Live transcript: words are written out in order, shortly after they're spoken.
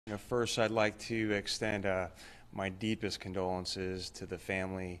First, I'd like to extend my deepest condolences to the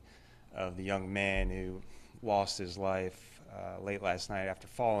family of the young man who lost his life late last night after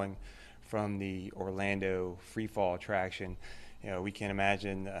falling from the Orlando free fall attraction. We can't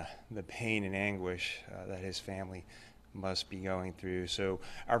imagine the pain and anguish that his family must be going through. So,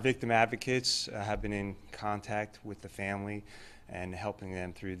 our victim advocates have been in contact with the family and helping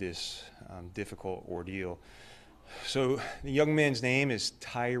them through this difficult ordeal. So the young man's name is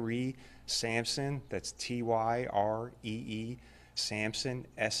Tyree Sampson. That's Tyree Sampson,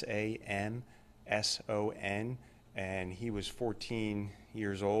 Samson, and he was 14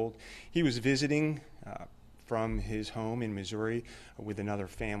 years old. He was visiting from his home in Missouri with another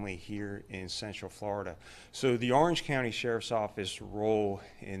family here in Central Florida. So the Orange County Sheriff's Office role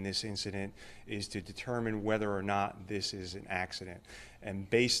in this incident is to determine whether or not this is an accident. And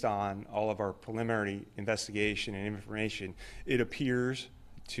based on all of our preliminary investigation and information, it appears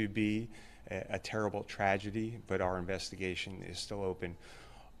to be a terrible tragedy, but our investigation is still open.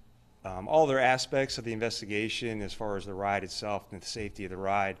 All other aspects of the investigation, as far as the ride itself and the safety of the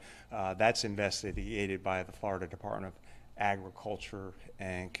ride, that's investigated by the Florida Department of Agriculture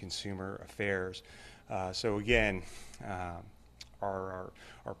and Consumer Affairs. So again, our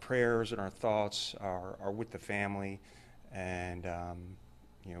prayers and our thoughts are with the family, and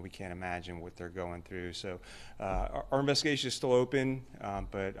we can't imagine what they're going through. So our investigation is still open,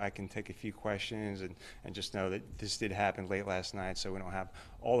 but I can take a few questions and just know that this did happen late last night, so we don't have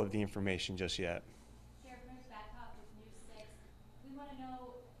all of the information just yet. Sheriff Nurse Babcock with News 6. We want to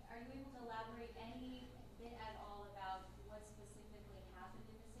know, are you able to elaborate any bit at all about what specifically happened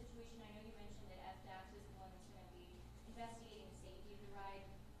in this situation? I know you mentioned that FDAX is the one that's going to be investigating the safety of the ride,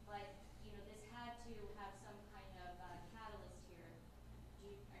 but this had to have some kind of catalyst here.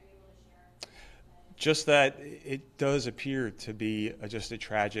 Are you able to share what that is? Just that it does appear to be just a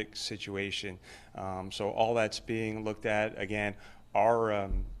tragic situation. So all that's being looked at. Again, our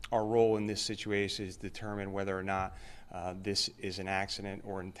role in this situation is to determine whether or not this is an accident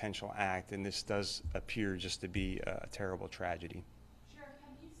or an intentional act, and this does appear just to be a terrible tragedy. Sheriff,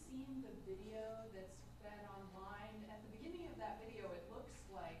 have you seen the video that's been online? At the beginning of that video, it looks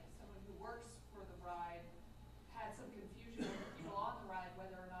like someone who works for the ride had some confusion with the people on the ride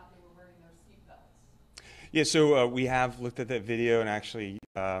whether or not they were wearing their seatbelts. Yeah, so we have looked at that video and actually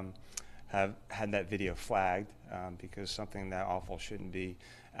have had that video flagged because something that awful shouldn't be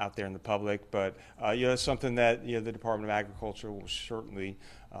out there in the public. But it's something that the Department of Agriculture will certainly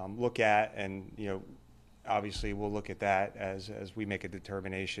look at, and obviously we'll look at that as we make a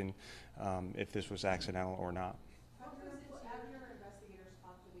determination if this was accidental or not. Have your investigators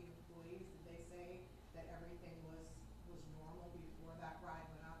talked to the employees? Did they say that everything was normal before that ride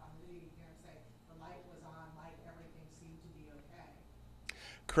went up? On the video, you hear them say the light was on, everything seemed to be okay.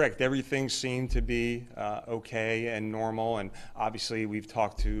 Correct. Everything seemed to be okay and normal, and obviously we've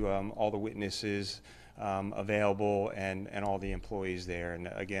talked to all the witnesses available and all the employees there, and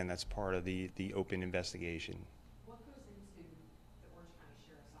again, that's part of the open investigation. What goes into the Orange County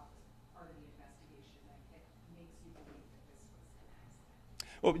Sheriff's Office part of the investigation that makes you believe that this was an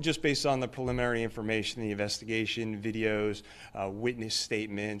accident? Well, just based on the preliminary information, the investigation, videos, witness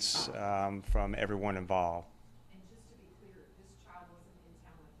statements from everyone involved. And just to be clear, this child wasn't in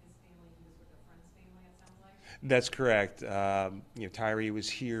town with his family, he was with a friend's family, it sounds like? That's correct. Tyree was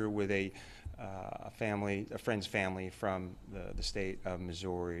here with a friend's family from the state of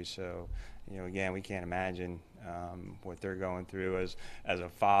Missouri. So, again, we can't imagine what they're going through as a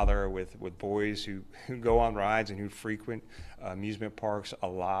father with boys who go on rides and who frequent amusement parks a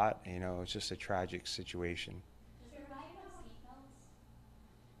lot. It's just a tragic situation. Does the ride have seatbelts?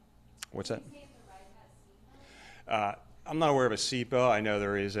 What's that? Can you say if the ride has seatbelts? I'm not aware of a seatbelt. I know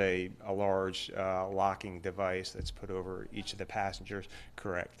there is a large locking device that's put over each of the passengers.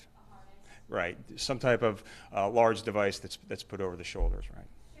 Correct. A harness? Right. Some type of large device that's put over the shoulders. Right.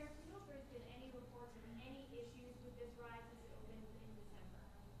 Sheriff, do you know if there's been any reports of any issues with this ride since it opened in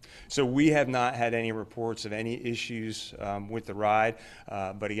December? So we have not had any reports of any issues with the ride,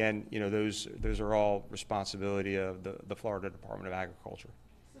 but again, those are all responsibility of the Florida Department of Agriculture.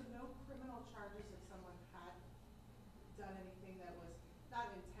 So no criminal charges if someone had done anything that was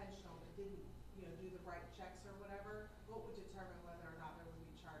not intentional but didn't, do the right checks or whatever? What would determine whether or not there would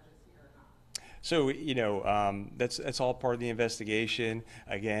be charges here or not? So that's all part of the investigation.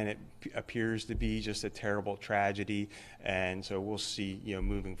 Again, it appears to be just a terrible tragedy, and so we'll see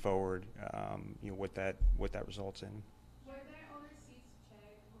moving forward what that results in. Were there other seats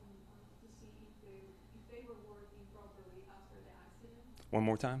checked to see if they were working properly after the accident? One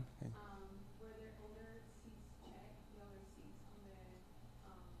more time. Were there other seats checked, the other seats on the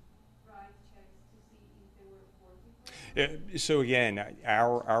working for? So again,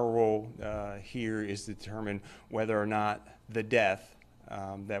 our role here is to determine whether or not the death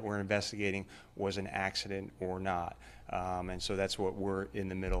that we're investigating was an accident or not. And so that's what we're in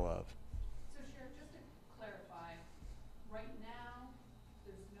the middle of. So Sheriff, just to clarify, right now,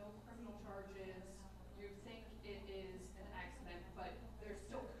 there's no criminal charges. You think it is an accident, but there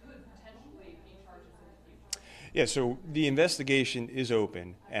still could potentially be charges in the future. Yeah, so the investigation is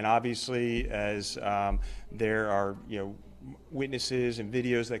open, and obviously, as there are, witnesses and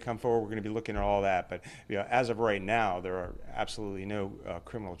videos that come forward, we're going to be looking at all that. But as of right now, there are absolutely no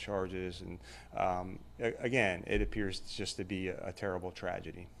criminal charges, and again, it appears just to be a terrible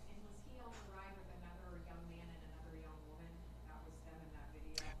tragedy. And was he on the ride with another young man and another young woman? That was them in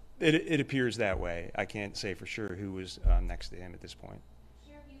that video? It appears that way. I can't say for sure who was next to him at this point.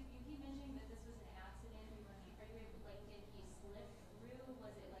 Sheriff, you keep mentioning that this was an accident. Are you able, like, did he slip through?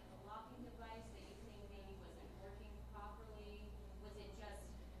 Was it like a locking device that you think maybe wasn't working properly? Was it just,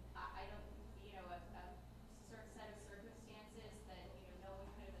 I don't, a certain set of circumstances that, no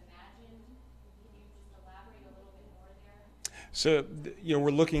one could have imagined? Can you just elaborate a little bit more there? So, we're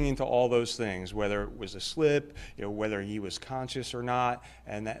looking into all those things, whether it was a slip, whether he was conscious or not,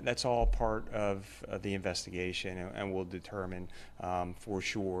 and that's all part of the investigation, and we'll determine for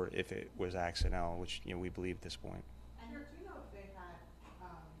sure if it was accidental, which, we believe at this point. Sheriff, do you know if they had,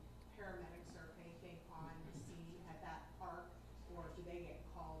 paramedics or anything on the scene at that park, or do they get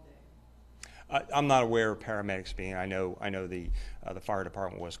called in? I'm not aware of paramedics being. I know the fire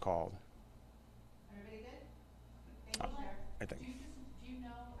department was called. Everybody good? Thank Uh, you, Sheriff. I think. Do you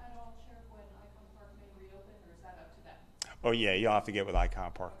know at all, Sheriff, when Icon Park may reopen, or is that up to them? Oh yeah, you'll have to get with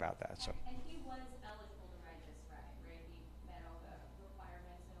Icon Park about that. So. And he was eligible to ride this ride, right? He met all the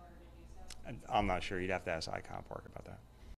requirements in order to do so? I'm not sure. You'd have to ask Icon Park about that.